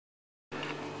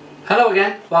Hello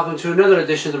again, welcome to another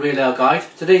edition of the Real Ale Guide.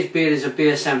 Today's beer is a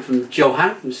beer sent from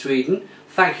Johan from Sweden.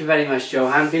 Thank you very much,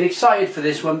 Johan. Been excited for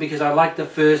this one because I liked the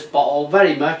first bottle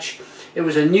very much. It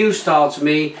was a new style to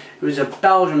me. It was a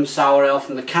Belgian sour ale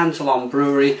from the Cantillon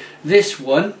Brewery. This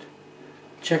one,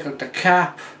 check out the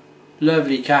cap,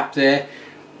 lovely cap there.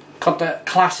 Got the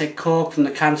classic cork from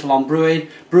the Cantillon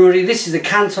Brewery. This is the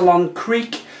Cantillon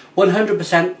Kriek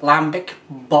 100% Lambic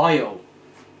Bio.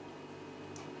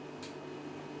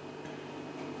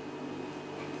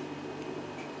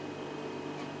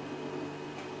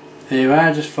 There you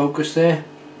are, just focus there.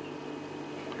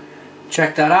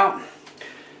 Check that out.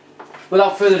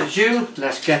 Without further ado,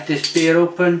 let's get this beer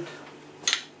open.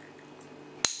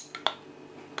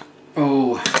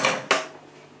 Oh,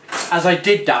 as I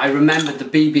did that, I remembered the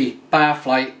BB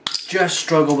Barfly. Just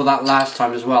struggled with that last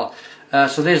time as well.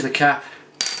 So there's the cap.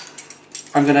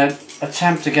 I'm going to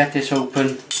attempt to get this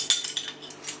open.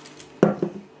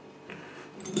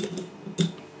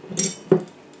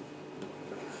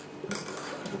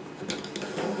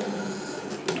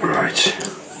 Right,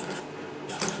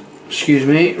 excuse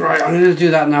me. Right, I'm going to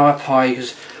do that now up high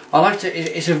because I like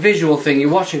to. It's a visual thing.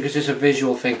 You're watching because it's a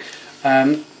visual thing.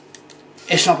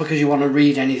 It's not because you want to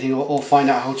read anything or find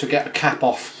out how to get a cap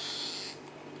off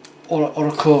or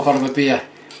a cork out of a beer.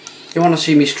 You want to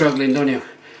see me struggling, don't you?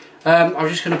 I'm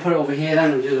just going to put it over here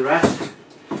then and do the rest.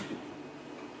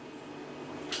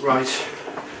 Right.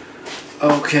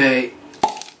 Okay.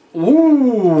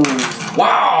 Ooh!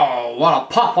 Wow! What a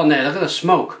pop on there! Look at the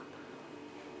smoke.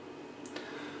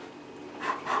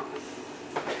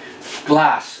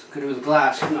 Glass. Could do with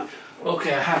glass.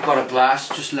 Okay, I have got a glass.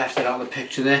 Just left it out of the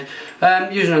picture there.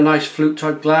 Using a nice flute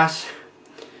type glass.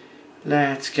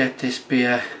 Let's get this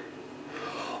beer.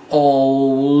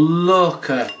 Oh, look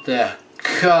at the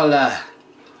colour.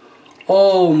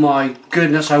 Oh my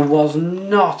goodness! I was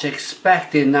not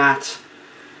expecting that.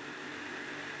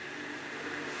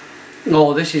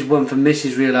 Oh, this is one for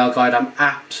Mrs. Real Ale Guide, I'm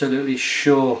absolutely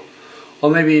sure.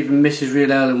 Or maybe even Mrs.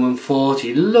 Real Ale in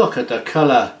 140. Look at the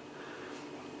colour.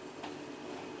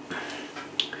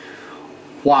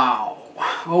 Wow.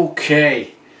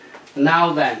 Okay.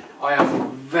 Now then, I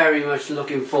am very much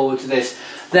looking forward to this.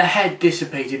 The head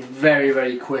dissipated very,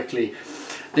 very quickly.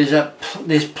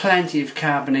 There's plenty of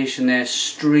carbonation there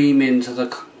streaming to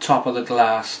the top of the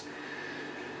glass.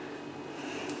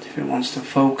 If it wants to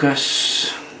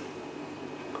focus.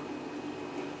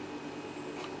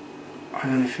 I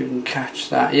don't know if you can catch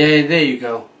that. Yeah, there you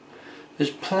go.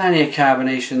 There's plenty of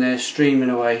carbonation there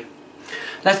streaming away.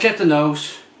 Let's get the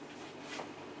nose.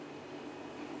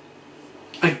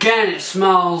 Again, it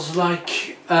smells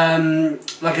like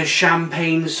a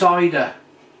champagne cider.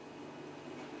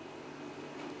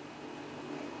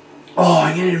 Oh,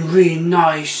 I'm getting really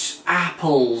nice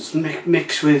apples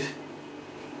mixed with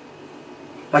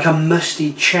like a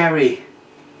musty cherry.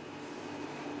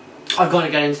 I've got to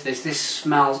get into this. This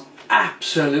smells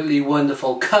absolutely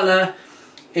wonderful. Colour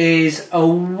is a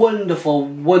wonderful,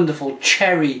 wonderful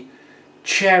cherry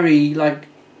like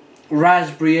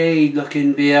raspberry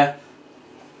looking beer.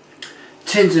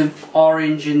 Tins of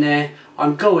orange in there.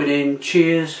 I'm going in.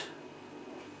 Cheers.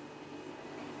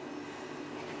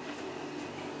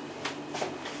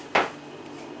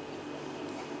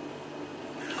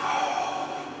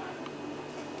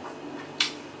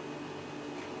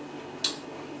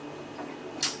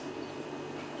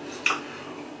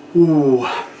 Ooh,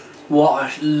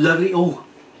 what a lovely, oh.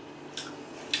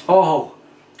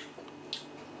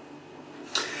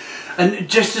 And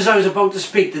just as I was about to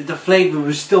speak, the flavour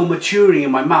was still maturing in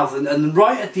my mouth, and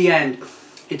right at the end,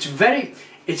 it's a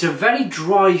very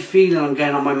dry feeling I'm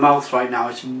getting on my mouth right now.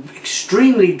 It's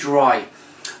extremely dry.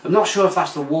 I'm not sure if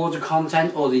that's the water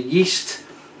content or the yeast.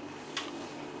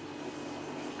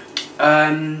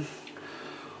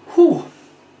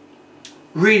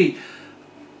 Really,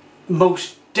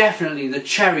 most definitely the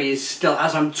cherry is still,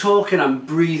 as I'm talking, I'm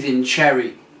breathing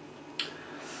cherry.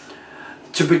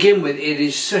 To begin with, it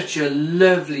is such a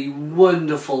lovely,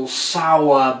 wonderful,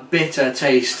 sour, bitter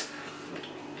taste.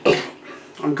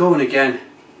 I'm going again.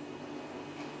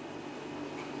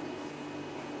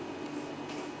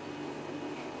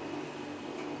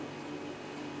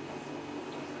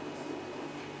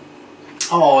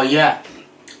 Oh yeah.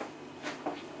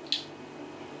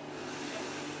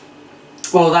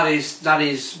 Well, that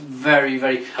is very,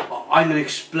 very. I'm going to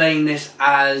explain this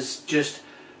as just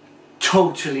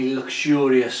totally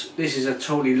luxurious. This is a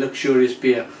totally luxurious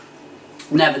beer.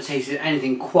 Never tasted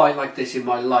anything quite like this in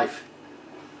my life.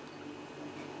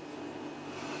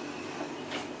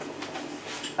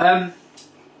 I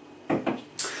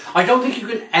don't think you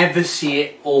can ever see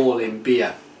it all in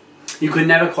beer. You can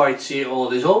never quite see it all.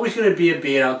 There's always going to be a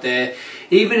beer out there,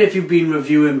 even if you've been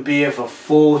reviewing beer for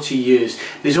 40 years,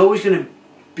 there's always going to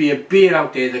be a beer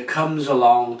out there that comes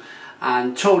along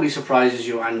and totally surprises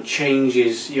you and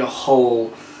changes your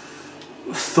whole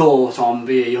thought on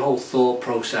beer, your whole thought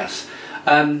process.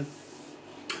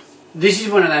 This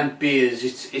is one of them beers.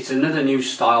 It's another new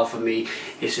style for me.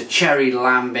 It's a cherry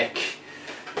Lambic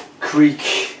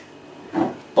Kriek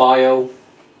bio.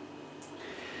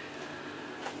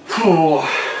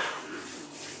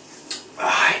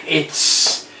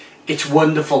 It's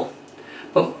wonderful.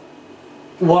 But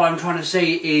what I'm trying to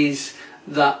say is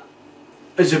that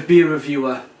as a beer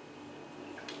reviewer,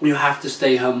 you have to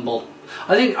stay humble.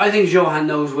 I think Johan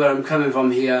knows where I'm coming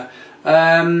from here.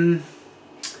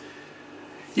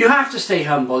 You have to stay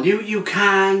humble. You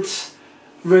can't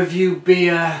review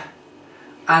beer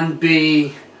and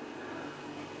be,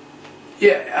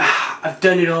 yeah, I've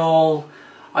done it all,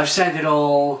 I've said it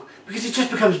all, because it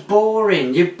just becomes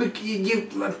boring.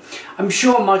 I'm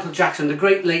sure Michael Jackson, the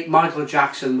great late Michael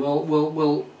Jackson,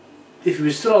 will, if he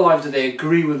was still alive today,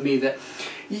 agree with me that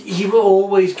he will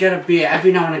always get a beer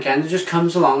every now and again that just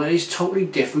comes along and is totally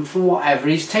different from whatever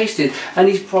he's tasted. And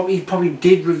he probably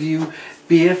did review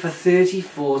beer for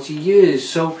 30-40 years.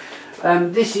 So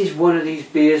this is one of these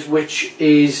beers which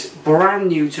is brand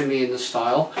new to me in the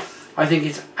style. I think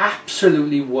it's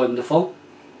absolutely wonderful.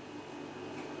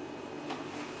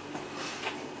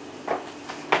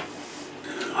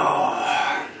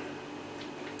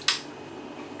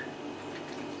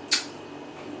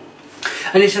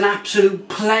 And it's an absolute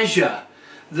pleasure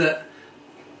that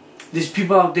there's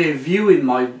people out there viewing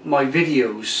my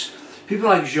videos, people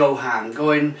like Johan,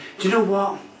 going, do you know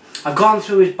what, I've gone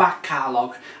through his back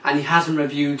catalogue and he hasn't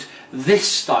reviewed this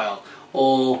style,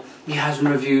 or he hasn't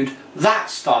reviewed that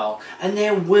style, and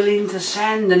they're willing to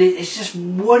send, and it's just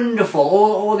wonderful,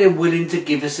 or they're willing to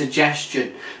give a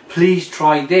suggestion, please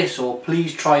try this or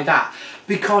please try that,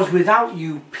 because without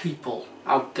you people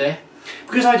out there,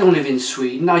 because I don't live in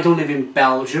Sweden, I don't live in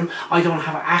Belgium, I don't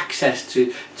have access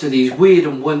to these weird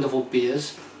and wonderful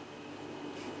beers.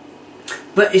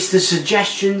 But it's the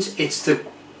suggestions, it's the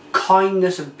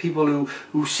kindness of people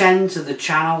who send to the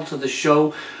channel, to the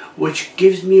show, which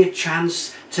gives me a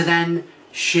chance to then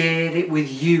share it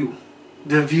with you,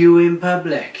 the viewing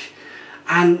public.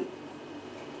 And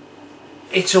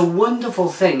it's a wonderful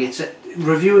thing. It's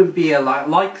reviewing beer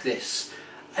like this,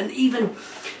 and even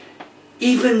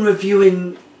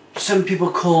reviewing, some people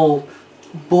call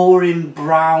boring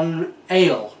brown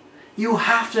ale. You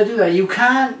have to do that. You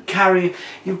can't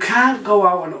go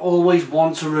out and always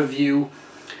want to review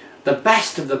the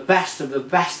best of the best of the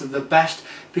best of the best,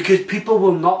 because people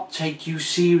will not take you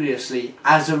seriously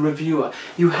as a reviewer.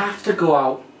 You have to go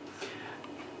out,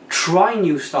 try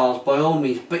new styles by all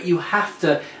means, but you have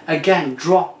to, again,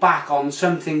 drop back on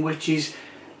something which is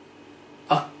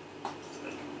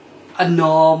a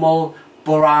normal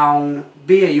brown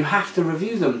beer. You have to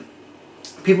review them.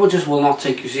 People just will not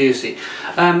take you seriously.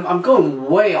 I'm going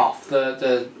way off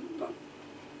the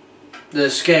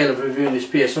scale of reviewing this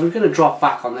beer, so I'm going to drop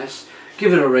back on this,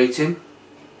 give it a rating.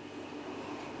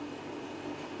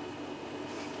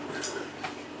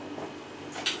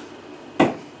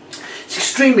 It's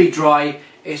extremely dry,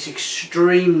 it's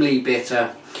extremely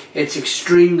bitter, it's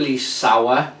extremely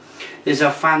sour. There's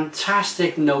a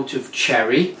fantastic note of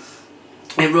cherry.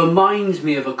 It reminds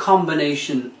me of a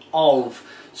combination of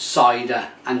cider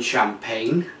and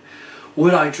champagne.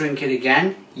 Would I drink it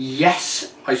again?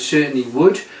 Yes, I certainly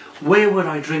would. Where would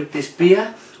I drink this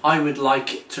beer? I would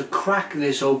like to crack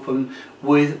this open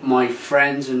with my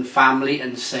friends and family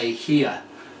and say, here,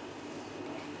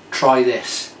 try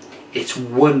this. It's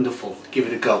wonderful. Give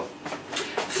it a go.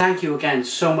 Thank you again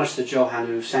so much to Johan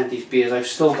who sent these beers. I've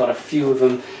still got a few of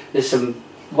them. There's some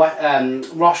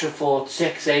Rochefort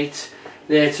 6-8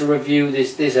 there to review.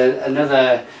 There's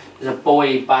a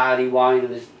Boy barley wine,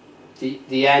 and there's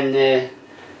the end there.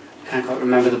 Can't quite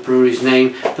remember the brewery's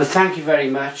name, but thank you very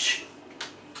much.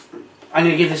 I'm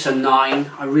going to give this a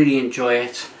 9. I really enjoy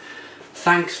it.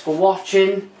 Thanks for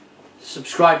watching.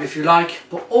 Subscribe if you like.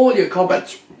 Put all your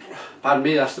comments. Pardon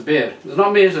me, that's the beer. It's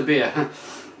not me, it's the beer.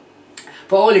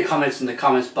 Put all your comments in the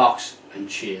comments box, and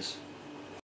cheers.